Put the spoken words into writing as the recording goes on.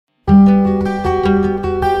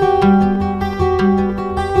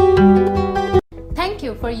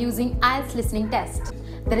using IELTS listening test.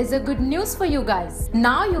 There is a good news for you guys.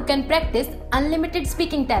 Now you can practice unlimited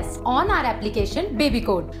speaking tests on our application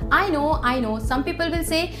BabyCode. I know some people will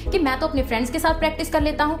say कि मैं तो अपने friends के साथ practice कर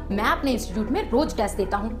लेता हूँ, मैं अपने इंस्टीट्यूट में रोज टेस्ट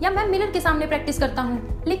देता हूँ या मैं मिरर के सामने प्रैक्टिस करता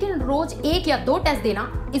हूँ, लेकिन रोज 1 या 2 टेस्ट देना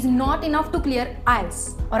is not enough to clear IELTS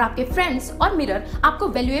और आपके फ्रेंड्स और मिरर आपको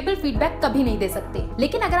वैल्यूएबल फीडबैक कभी नहीं दे सकते।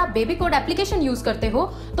 लेकिन अगर आप BabyCode एप्लीकेशन यूज करते हो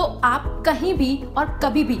तो आप कहीं भी और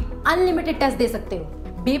कभी भी अनलिमिटेड टेस्ट दे सकते हो।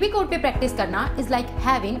 BabyCode पे प्रैक्टिस करना is like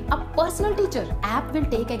having a personal teacher. App will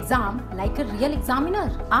take exam like a real examiner.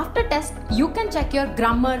 After test, you can check your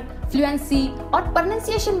grammar, fluency or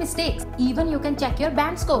pronunciation mistakes. Even you can check your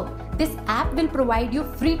band score. This app will provide you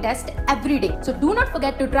free test every day. So do not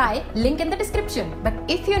forget to try. Link in the description. But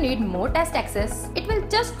if you need more test access, it will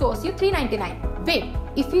just cost you $3.99. Wait,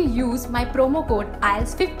 if you use my promo code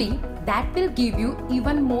IELTS50, that will give you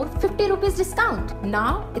even more 50 rupees discount.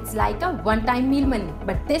 Now it's like a one-time meal money,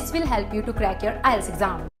 but this will help you to crack your IELTS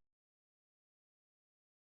exam.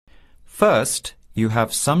 First, you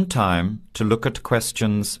have some time to look at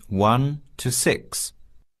questions 1 to 6.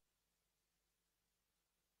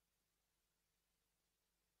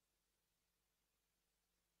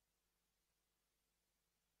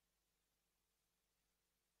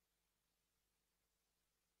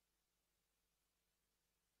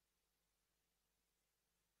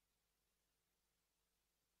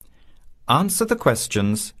 Answer the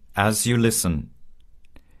questions as you listen.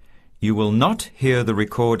 You will not hear the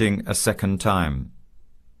recording a second time.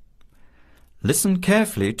 Listen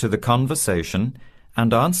carefully to the conversation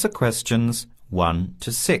and answer questions 1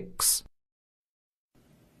 to 6.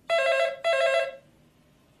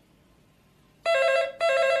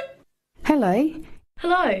 Hello.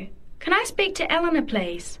 Hello. Can I speak to Eleanor,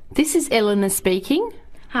 please? This is Eleanor speaking.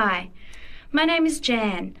 Hi. My name is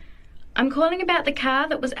Jan. I'm calling about the car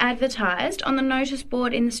that was advertised on the notice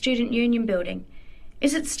board in the Student Union building.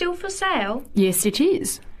 Is it still for sale? Yes, it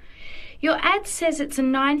is. Your ad says it's a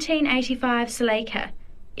 1985 Celica,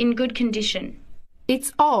 in good condition.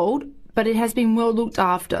 It's old, but it has been well looked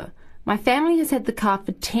after. My family has had the car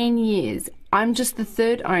for 10 years. I'm just the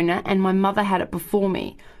third owner and my mother had it before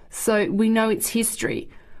me, so we know its history.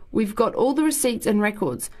 We've got all the receipts and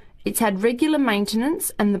records. It's had regular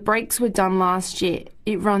maintenance and the brakes were done last year.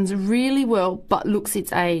 It runs really well but looks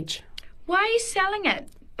its age. Why are you selling it,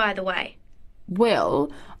 by the way?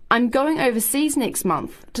 Well, I'm going overseas next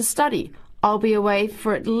month to study. I'll be away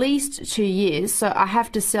for at least 2 years, so I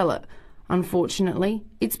have to sell it. Unfortunately,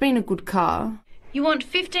 it's been a good car. You want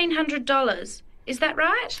 $1,500, is that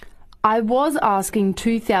right? I was asking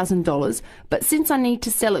 $2,000, but since I need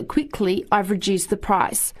to sell it quickly, I've reduced the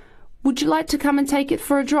price. Would you like to come and take it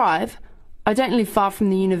for a drive? I don't live far from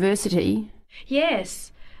the university.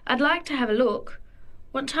 Yes, I'd like to have a look.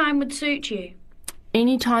 What time would suit you?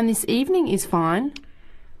 Any time this evening is fine.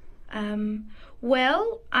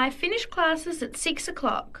 Well, I finish classes at 6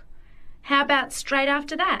 o'clock. How about straight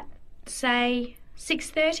after that? Say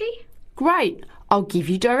 6:30? Great, I'll give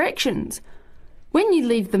you directions. When you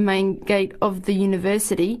leave the main gate of the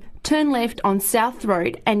university, turn left on South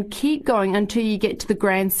Road and keep going until you get to the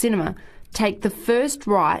Grand Cinema. Take the first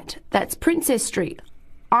right, that's Princess Street.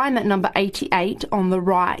 I'm at number 88 on the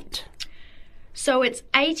right. So it's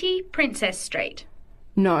 80 Princess Street?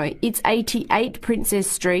 No, it's 88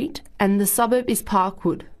 Princess Street and the suburb is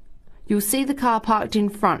Parkwood. You'll see the car parked in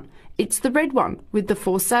front. It's the red one with the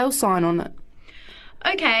for sale sign on it.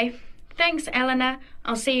 Okay, thanks Eleanor.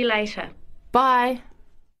 I'll see you later. Bye.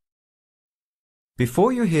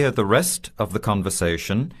 Before you hear the rest of the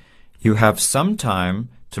conversation, you have some time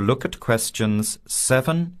to look at questions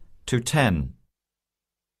 7 to 10.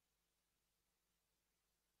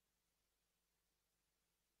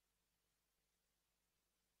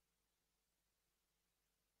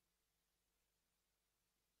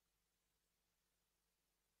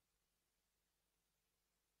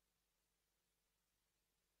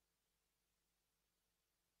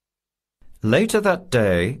 Later that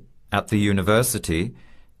day, at the university,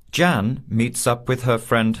 Jan meets up with her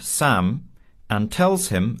friend Sam and tells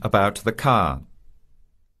him about the car.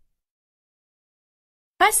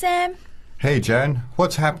 Hi, Sam. Hey, Jan.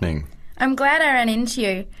 What's happening? I'm glad I ran into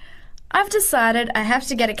you. I've decided I have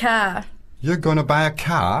to get a car. You're going to buy a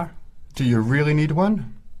car? Do you really need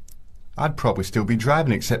one? I'd probably still be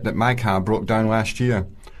driving except that my car broke down last year.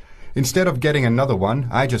 Instead of getting another one,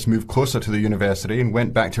 I just moved closer to the university and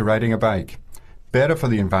went back to riding a bike. Better for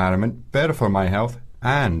the environment, better for my health,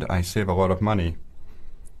 and I save a lot of money.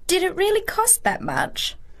 Did it really cost that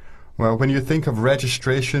much? Well, when you think of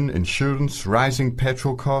registration, insurance, rising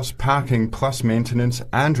petrol costs, parking plus maintenance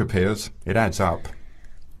and repairs, it adds up.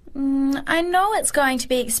 I know it's going to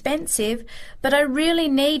be expensive, but I really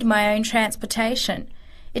need my own transportation.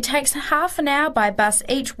 It takes half an hour by bus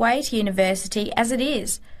each way to university as it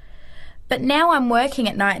is. But now I'm working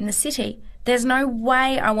at night in the city. There's no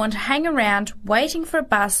way I want to hang around waiting for a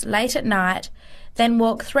bus late at night, then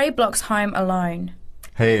walk 3 blocks home alone.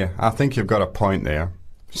 Hey, I think you've got a point there.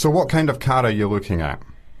 So what kind of car are you looking at?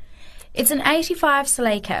 It's an 85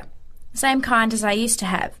 Celica, same kind as I used to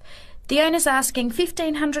have. The owner's asking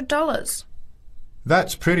 $1,500.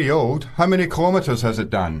 That's pretty old. How many kilometres has it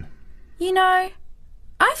done? You know,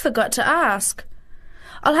 I forgot to ask.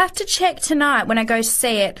 I'll have to check tonight when I go to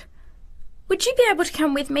see it. Would you be able to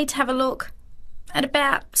come with me to have a look? At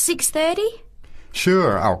about 6:30?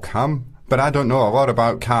 Sure, I'll come, but I don't know a lot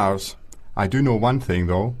about cars. I do know one thing,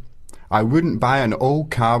 though. I wouldn't buy an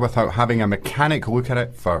old car without having a mechanic look at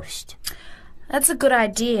it first. That's a good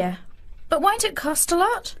idea. But won't it cost a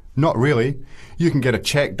lot? Not really. You can get a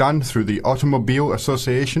check done through the Automobile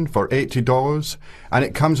Association for $80, and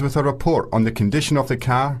it comes with a report on the condition of the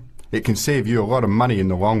car. It can save you a lot of money in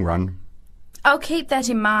the long run. I'll keep that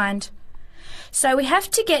in mind. So we have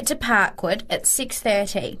to get to Parkwood at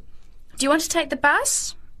 6:30. Do you want to take the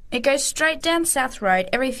bus? It goes straight down South Road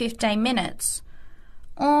every 15 minutes.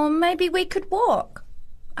 Or maybe we could walk.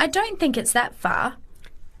 I don't think it's that far.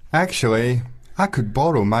 Actually, I could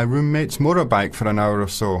borrow my roommate's motorbike for an hour or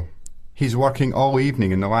so. He's working all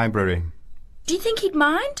evening in the library. Do you think he'd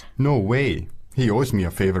mind? No way. He owes me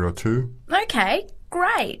a favour or two. Okay,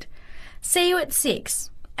 great. See you at 6,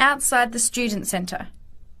 outside the student centre.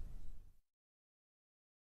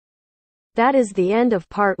 That is the end of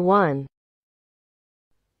part 1.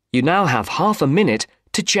 You now have half a minute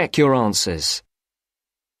to check your answers.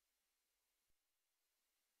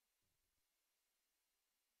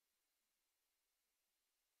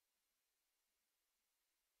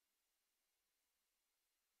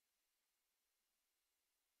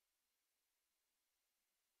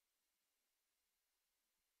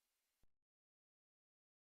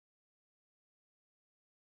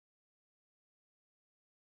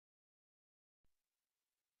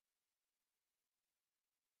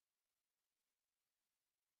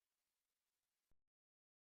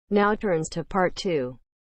 Now turns to part 2.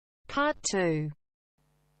 Part 2.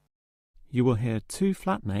 You will hear 2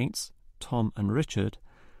 flatmates, Tom and Richard,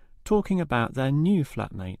 talking about their new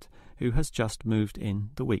flatmate who has just moved in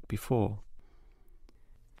the week before.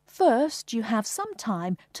 First, you have some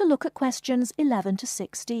time to look at questions 11 to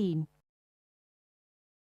 16.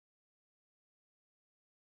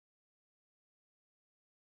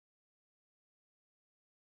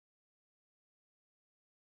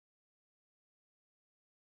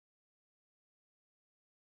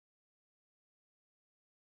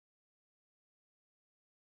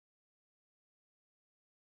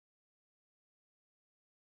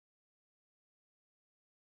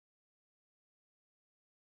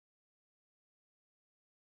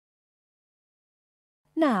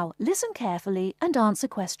 Now, listen carefully and answer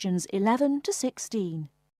questions 11 to 16.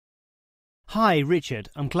 Hi, Richard.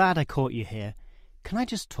 I'm glad I caught you here. Can I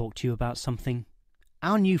just talk to you about something?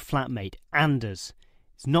 Our new flatmate, Anders,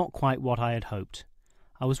 is not quite what I had hoped.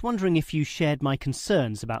 I was wondering if you shared my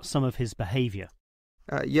concerns about some of his behaviour.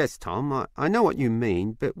 Yes, Tom, I know what you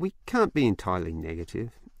mean, but we can't be entirely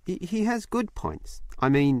negative. He has good points. I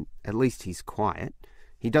mean, at least he's quiet.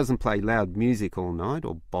 He doesn't play loud music all night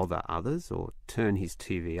or bother others or turn his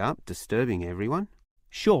TV up, disturbing everyone.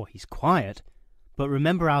 Sure, he's quiet, but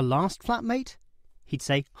remember our last flatmate? He'd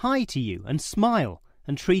say hi to you and smile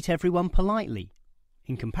and treat everyone politely.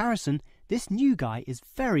 In comparison, this new guy is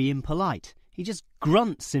very impolite. He just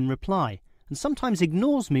grunts in reply and sometimes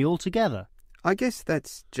ignores me altogether. I guess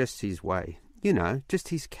that's just his way, you know, just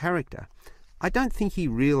his character. I don't think he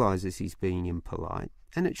realises he's being impolite,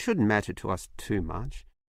 and it shouldn't matter to us too much.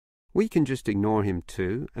 We can just ignore him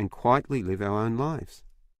too and quietly live our own lives.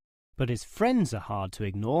 But his friends are hard to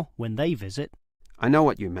ignore when they visit. I know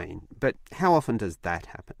what you mean, but how often does that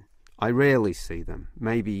happen? I rarely see them,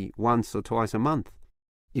 maybe once or twice a month.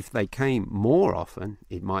 If they came more often,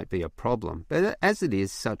 it might be a problem, but as it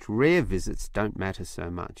is, such rare visits don't matter so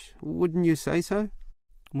much. Wouldn't you say so?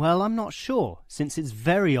 Well, I'm not sure, since it's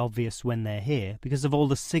very obvious when they're here because of all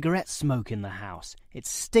the cigarette smoke in the house. It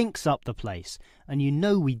stinks up the place, and you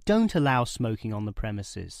know we don't allow smoking on the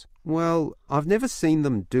premises. Well, I've never seen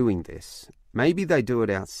them doing this. Maybe they do it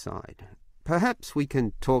outside. Perhaps we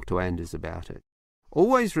can talk to Anders about it.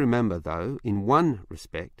 Always remember, though, in one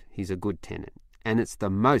respect, he's a good tenant, and it's the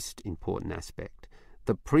most important aspect.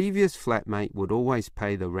 The previous flatmate would always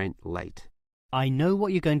pay the rent late. I know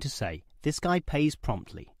what you're going to say. This guy pays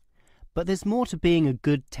promptly. But there's more to being a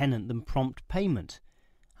good tenant than prompt payment.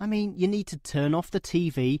 I mean, you need to turn off the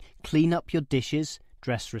TV, clean up your dishes,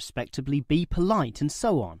 dress respectably, be polite, and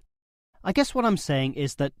so on. I guess what I'm saying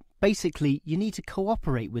is that basically you need to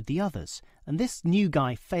cooperate with the others, and this new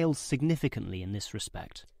guy fails significantly in this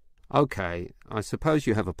respect. OK, I suppose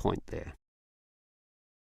you have a point there.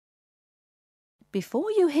 Before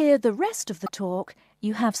you hear the rest of the talk,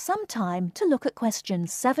 you have some time to look at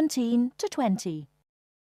questions 17 to 20.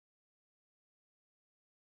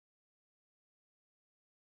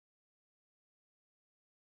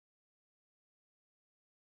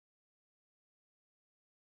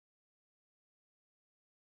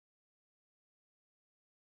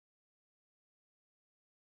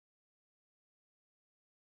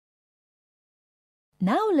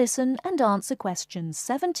 Now listen and answer questions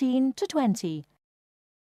 17 to 20.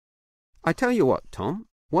 I tell you what, Tom,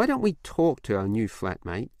 why don't we talk to our new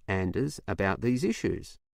flatmate, Anders, about these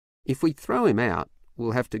issues? If we throw him out,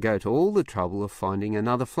 we'll have to go to all the trouble of finding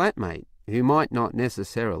another flatmate, who might not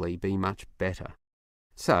necessarily be much better.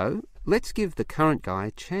 So, let's give the current guy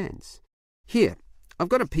a chance. Here, I've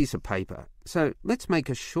got a piece of paper, so let's make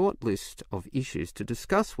a short list of issues to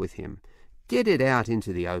discuss with him. Get it out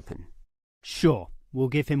into the open. Sure, we'll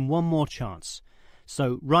give him one more chance.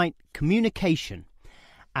 So, write communication.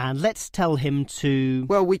 And let's tell him to...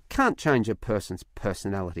 Well, we can't change a person's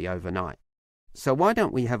personality overnight. So why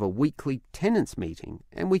don't we have a weekly tenants meeting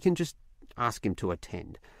and we can just ask him to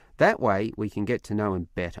attend. That way we can get to know him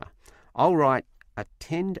better. I'll write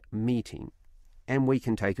attend meeting and we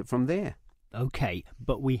can take it from there. OK,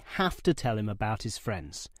 but we have to tell him about his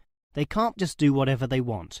friends. They can't just do whatever they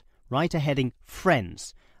want. Write a heading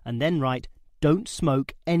friends and then write don't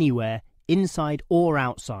smoke anywhere, inside or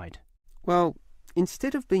outside. Well,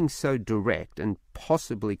 instead of being so direct and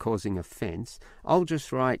possibly causing offence, I'll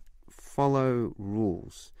just write follow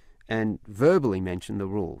rules and verbally mention the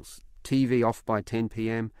rules. TV off by 10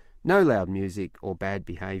 p.m, no loud music or bad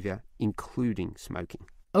behaviour, including smoking.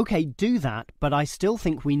 OK, do that, but I still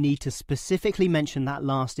think we need to specifically mention that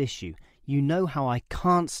last issue. You know how I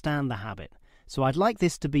can't stand the habit. So I'd like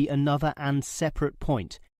this to be another and separate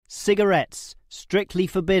point. Cigarettes, strictly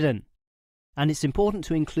forbidden. And it's important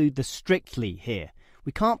to include the strictly here.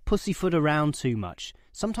 We can't pussyfoot around too much.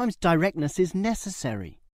 Sometimes directness is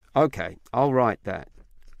necessary. OK, I'll write that.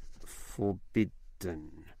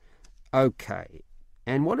 Forbidden. OK.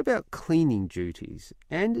 And what about cleaning duties?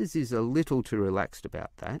 Anders is a little too relaxed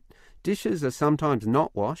about that. Dishes are sometimes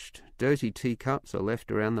not washed, dirty teacups are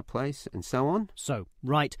left around the place, and so on. So,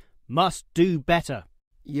 write, must do better.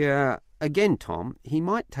 Yeah, again, Tom, he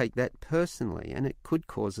might take that personally and it could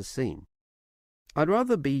cause a scene. I'd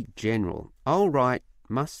rather be general. I'll write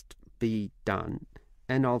must be done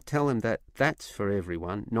and I'll tell him that that's for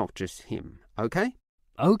everyone, not just him. OK?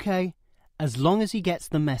 OK, as long as he gets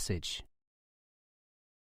the message.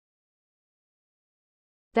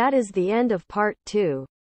 That is the end of part 2.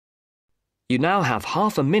 You now have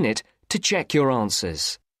half a minute to check your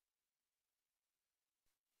answers.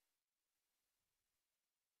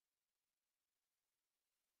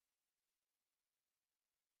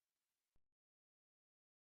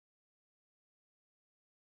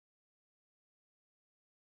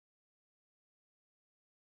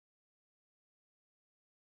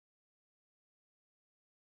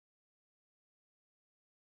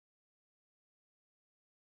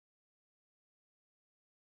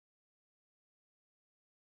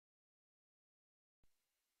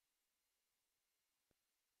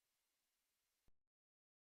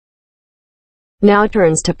 Now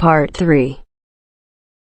turns to part 3.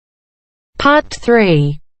 Part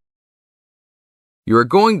 3. You are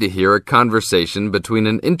going to hear a conversation between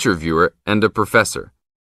an interviewer and a professor.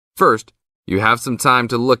 First, you have some time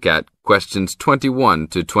to look at questions 21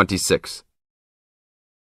 to 26.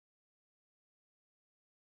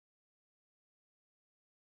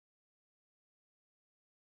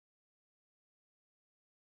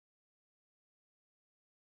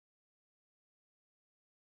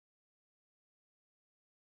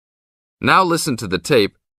 Now listen to the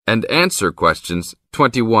tape and answer questions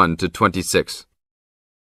 21 to 26.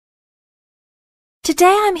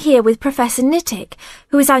 Today I'm here with Professor Nittick,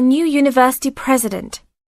 who is our new university president.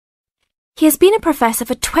 He has been a professor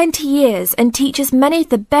for 20 years and teaches many of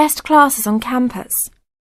the best classes on campus.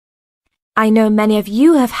 I know many of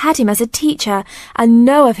you have had him as a teacher and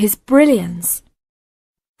know of his brilliance.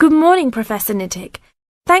 Good morning, Professor Nittick.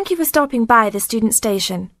 Thank you for stopping by the student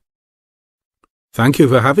station. Thank you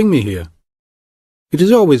for having me here. It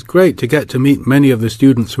is always great to get to meet many of the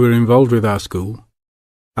students who are involved with our school.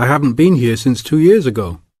 I haven't been here since 2 years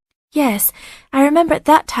ago. Yes, I remember at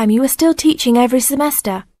that time you were still teaching every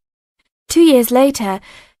semester. 2 years later,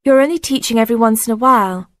 you're only teaching every once in a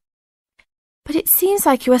while. But it seems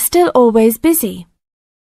like you are still always busy.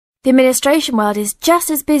 The administration world is just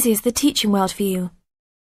as busy as the teaching world for you.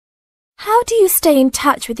 How do you stay in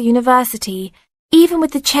touch with the university, even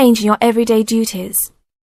with the change in your everyday duties?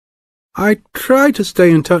 I try to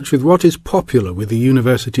stay in touch with what is popular with the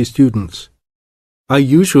university students. I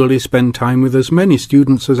usually spend time with as many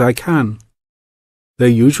students as I can. They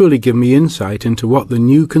usually give me insight into what the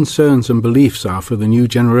new concerns and beliefs are for the new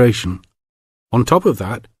generation. On top of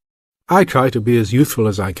that, I try to be as youthful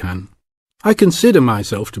as I can. I consider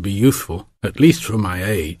myself to be youthful, at least for my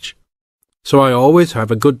age. So I always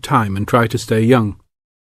have a good time and try to stay young.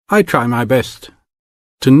 I try my best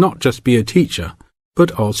to not just be a teacher,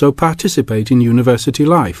 but also participate in university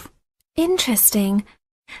life. Interesting.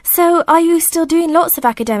 So, are you still doing lots of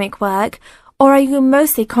academic work, or are you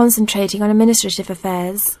mostly concentrating on administrative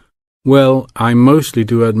affairs? Well, I mostly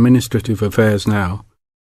do administrative affairs now,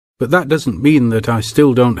 but that doesn't mean that I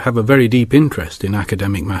still don't have a very deep interest in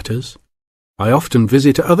academic matters. I often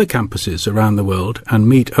visit other campuses around the world and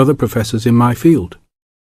meet other professors in my field.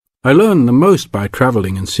 I learn the most by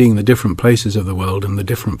travelling and seeing the different places of the world and the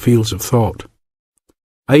different fields of thought.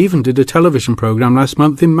 I even did a television programme last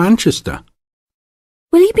month in Manchester.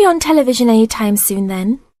 Will you be on television any time soon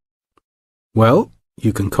then? Well,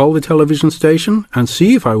 you can call the television station and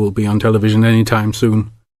see if I will be on television any time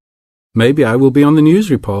soon. Maybe I will be on the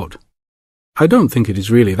news report. I don't think it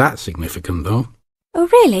is really that significant, though. Oh,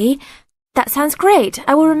 really? That sounds great.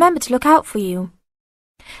 I will remember to look out for you.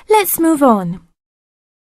 Let's move on.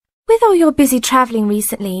 With all your busy travelling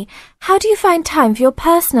recently, how do you find time for your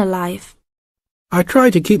personal life? I try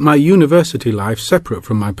to keep my university life separate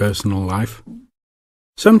from my personal life.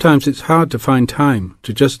 Sometimes it's hard to find time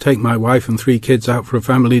to just take my wife and 3 kids out for a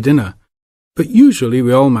family dinner, but usually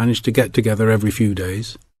we all manage to get together every few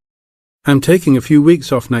days. I'm taking a few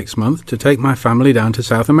weeks off next month to take my family down to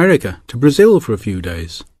South America, to Brazil for a few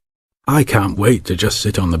days. I can't wait to just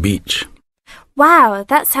sit on the beach. Wow,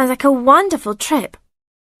 that sounds like a wonderful trip.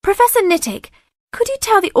 Professor Nittick, could you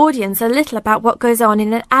tell the audience a little about what goes on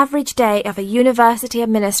in an average day of a university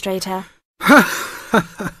administrator?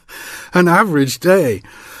 An average day?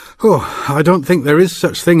 Oh, I don't think there is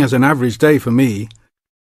such thing as an average day for me.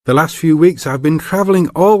 The last few weeks I've been travelling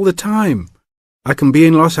all the time. I can be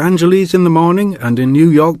in Los Angeles in the morning and in New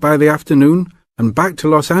York by the afternoon and back to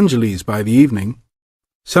Los Angeles by the evening.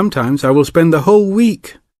 Sometimes I will spend the whole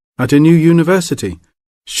week at a new university,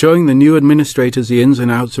 showing the new administrators the ins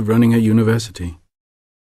and outs of running a university.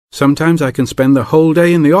 Sometimes I can spend the whole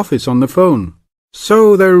day in the office on the phone.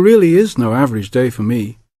 So there really is no average day for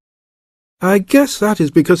me. I guess that is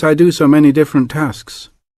because I do so many different tasks.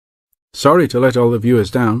 Sorry to let all the viewers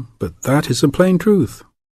down, but that is the plain truth.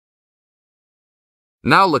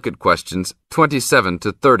 Now look at questions 27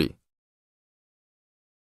 to 30.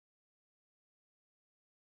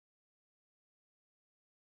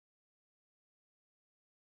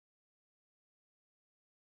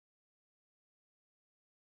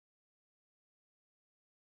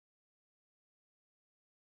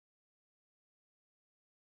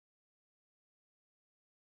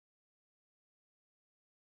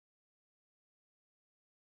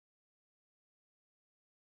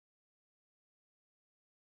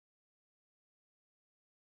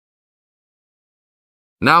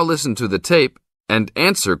 Now listen to the tape and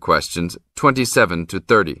answer questions 27 to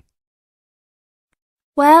 30.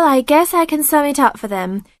 Well, I guess I can sum it up for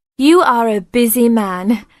them. You are a busy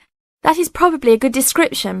man. That is probably a good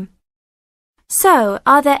description. So,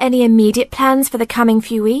 are there any immediate plans for the coming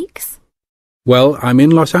few weeks? Well, I'm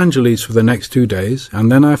in Los Angeles for the next 2 days,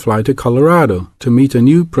 and then I fly to Colorado to meet a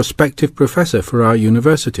new prospective professor for our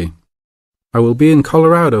university. I will be in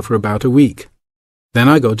Colorado for about a week. Then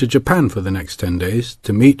I go to Japan for the next 10 days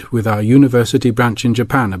to meet with our university branch in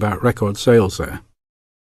Japan about record sales there.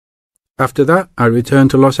 After that, I return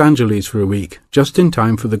to Los Angeles for a week, just in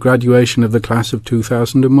time for the graduation of the class of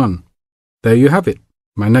 2001. There you have it,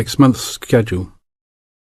 my next month's schedule.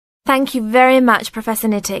 Thank you very much, Professor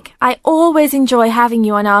Nittick. I always enjoy having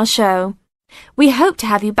you on our show. We hope to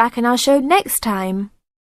have you back on our show next time.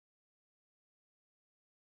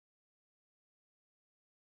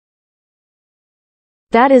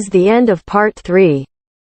 That is the end of part 3.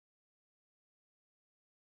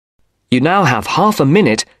 You now have half a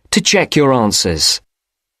minute to check your answers.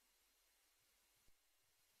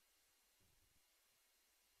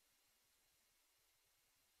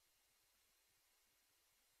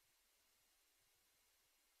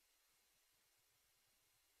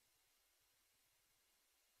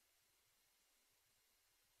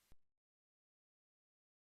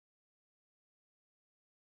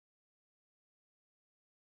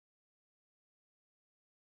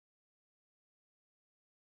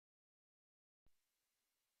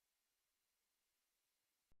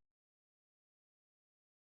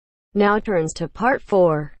 Now turns to Part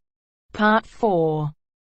 4. Part 4.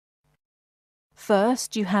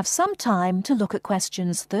 First, you have some time to look at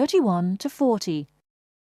questions 31 to 40.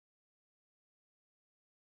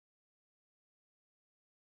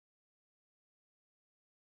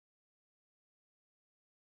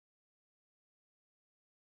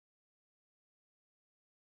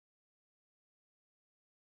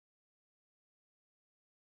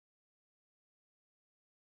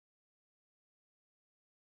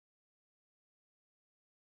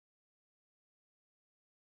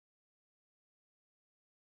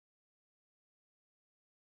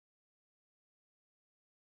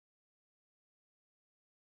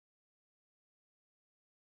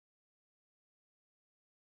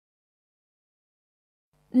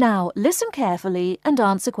 Now, listen carefully and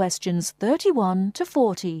answer questions 31 to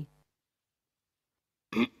 40.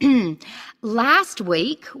 Last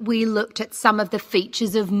week, we looked at some of the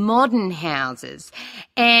features of modern houses,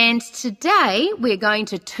 and today we're going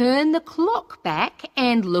to turn the clock back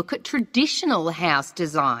and look at traditional house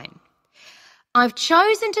design. I've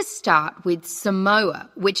chosen to start with Samoa,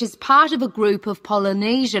 which is part of a group of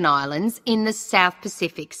Polynesian islands in the South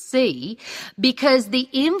Pacific Sea, because the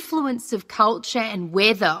influence of culture and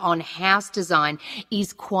weather on house design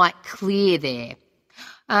is quite clear there.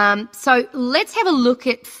 So let's have a look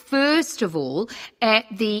at, first of all, at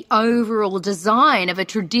the overall design of a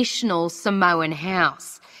traditional Samoan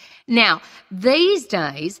house. Now, these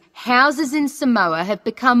days, houses in Samoa have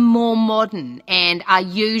become more modern and are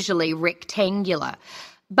usually rectangular.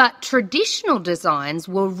 But traditional designs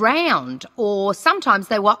were round, or sometimes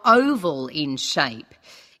they were oval in shape.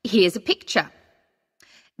 Here's a picture.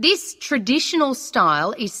 This traditional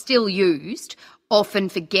style is still used, often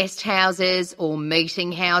for guest houses or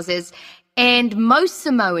meeting houses, and most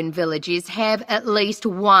Samoan villages have at least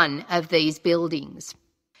one of these buildings.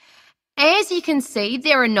 As you can see,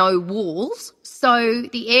 there are no walls, so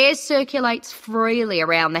the air circulates freely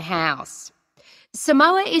around the house.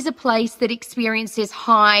 Samoa is a place that experiences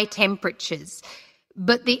high temperatures,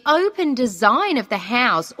 but the open design of the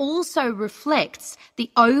house also reflects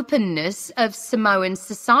the openness of Samoan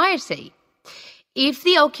society. If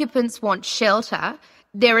the occupants want shelter,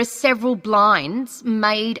 there are several blinds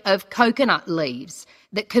made of coconut leaves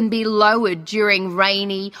that can be lowered during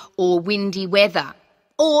rainy or windy weather.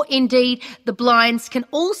 Or indeed, the blinds can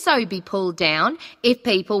also be pulled down if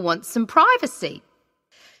people want some privacy.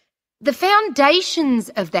 The foundations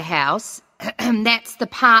of the house, that's the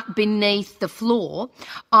part beneath the floor,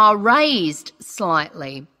 are raised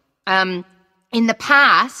slightly. In the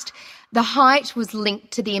past, the height was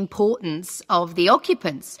linked to the importance of the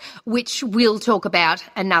occupants, which we'll talk about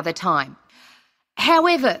another time.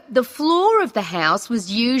 However, the floor of the house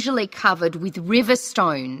was usually covered with river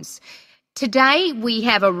stones. Today, we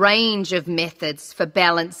have a range of methods for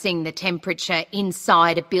balancing the temperature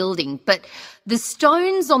inside a building, but the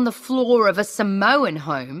stones on the floor of a Samoan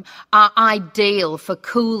home are ideal for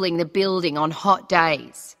cooling the building on hot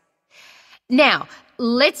days. Now,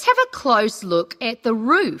 let's have a close look at the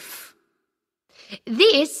roof.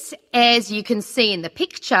 This, as you can see in the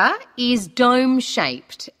picture, is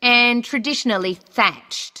dome-shaped and traditionally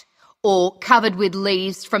thatched or covered with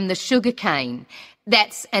leaves from the sugarcane.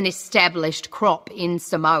 That's an established crop in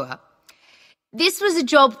Samoa. This was a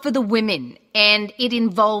job for the women, and it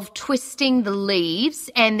involved twisting the leaves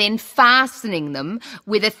and then fastening them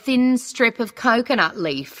with a thin strip of coconut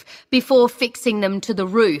leaf before fixing them to the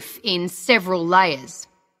roof in several layers.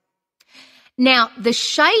 Now, the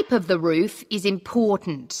shape of the roof is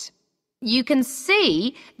important. You can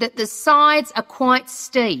see that the sides are quite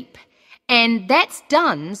steep, and that's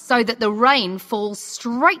done so that the rain falls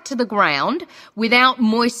straight to the ground without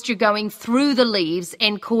moisture going through the leaves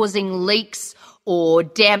and causing leaks or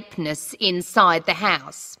dampness inside the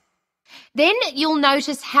house. Then you'll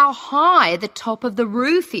notice how high the top of the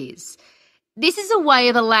roof is. This is a way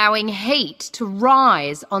of allowing heat to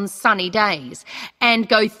rise on sunny days and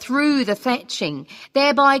go through the thatching,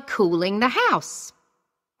 thereby cooling the house.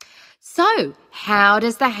 So, how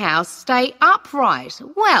does the house stay upright?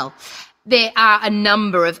 Well, there are a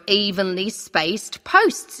number of evenly spaced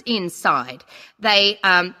posts inside. They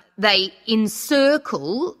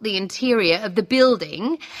encircle the interior of the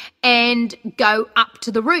building and go up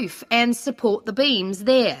to the roof and support the beams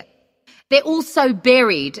there. They're also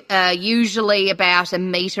buried, usually about 1.5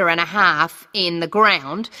 meters in the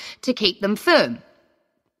ground to keep them firm.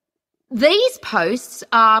 These posts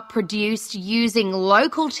are produced using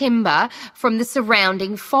local timber from the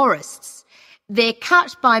surrounding forests. They're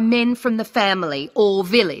cut by men from the family or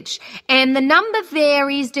village, and the number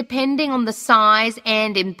varies depending on the size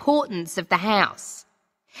and importance of the house.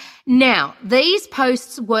 Now, these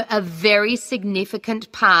posts were a very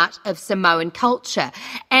significant part of Samoan culture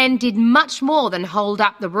and did much more than hold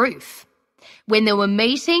up the roof. When there were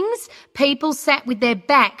meetings, people sat with their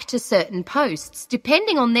back to certain posts,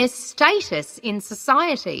 depending on their status in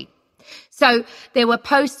society. So there were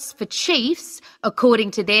posts for chiefs,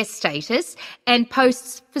 according to their status, and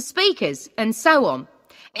posts for speakers, and so on.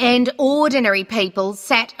 And ordinary people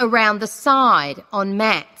sat around the side on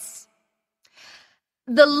mats.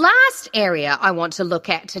 The last area I want to look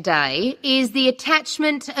at today is the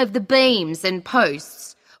attachment of the beams and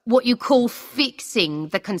posts, what you call fixing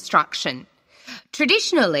the construction.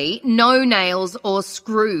 Traditionally, no nails or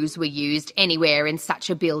screws were used anywhere in such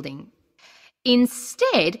a building.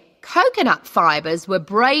 Instead, coconut fibres were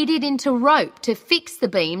braided into rope to fix the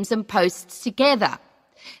beams and posts together.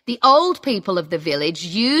 The old people of the village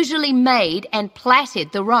usually made and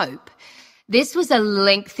plaited the rope. This was a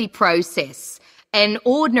lengthy process. An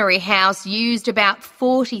ordinary house used about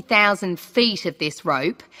 40,000 feet of this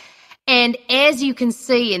rope. And as you can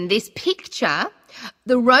see in this picture,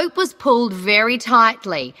 the rope was pulled very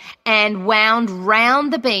tightly and wound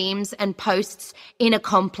round the beams and posts in a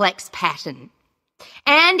complex pattern.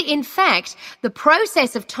 And in fact, the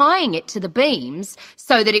process of tying it to the beams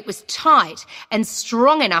so that it was tight and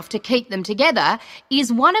strong enough to keep them together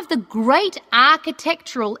is one of the great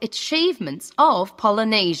architectural achievements of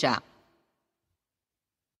Polynesia.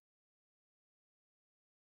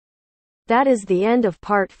 That is the end of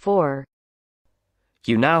part 4.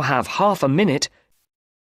 You now have half a minute.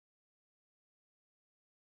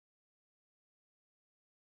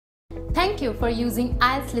 Thank you for using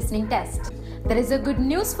IELTS listening test. There is a good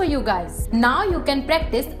news for you guys. Now you can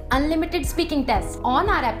practice unlimited speaking tests on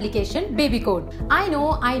our application BabyCode. I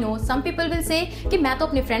know some people will say कि मैं तो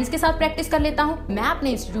अपने friends के साथ practice कर लेता हूँ, मैं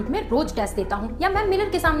अपने इंस्टीट्यूट में रोज टेस्ट देता हूँ या मैं मिरर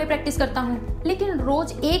के सामने प्रैक्टिस करता हूँ, लेकिन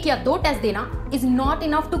रोज 1 या 2 टेस्ट देना is not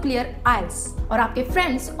enough to clear IELTS. और आपके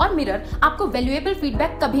फ्रेंड्स और मिरर आपको वैल्यूएबल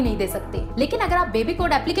फीडबैक कभी नहीं दे सकते. लेकिन अगर आप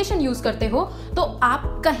BabyCode एप्लीकेशन यूज करते हो तो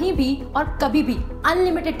आप कहीं भी और कभी भी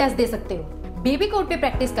अनलिमिटेड टेस्ट दे सकते हो. BabyCode पे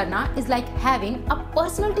प्रैक्टिस करना is like having a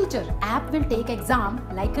personal teacher. App will take exam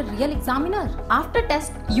like a real examiner. After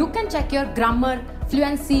test, you can check your grammar,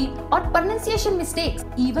 fluency or pronunciation mistakes.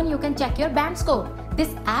 Even you can check your band score.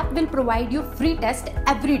 This app will provide you free test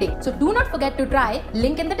every day. So do not forget to try.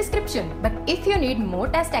 Link in the description. But if you need more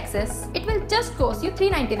test access, it will just cost you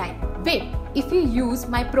 $3.99. Wait, if you use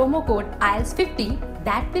my promo code IELTS50,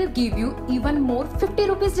 that will give you even more 50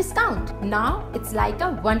 rupees discount. Now it's like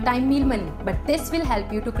a one-time meal money, but this will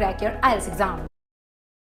help you to crack your IELTS exam.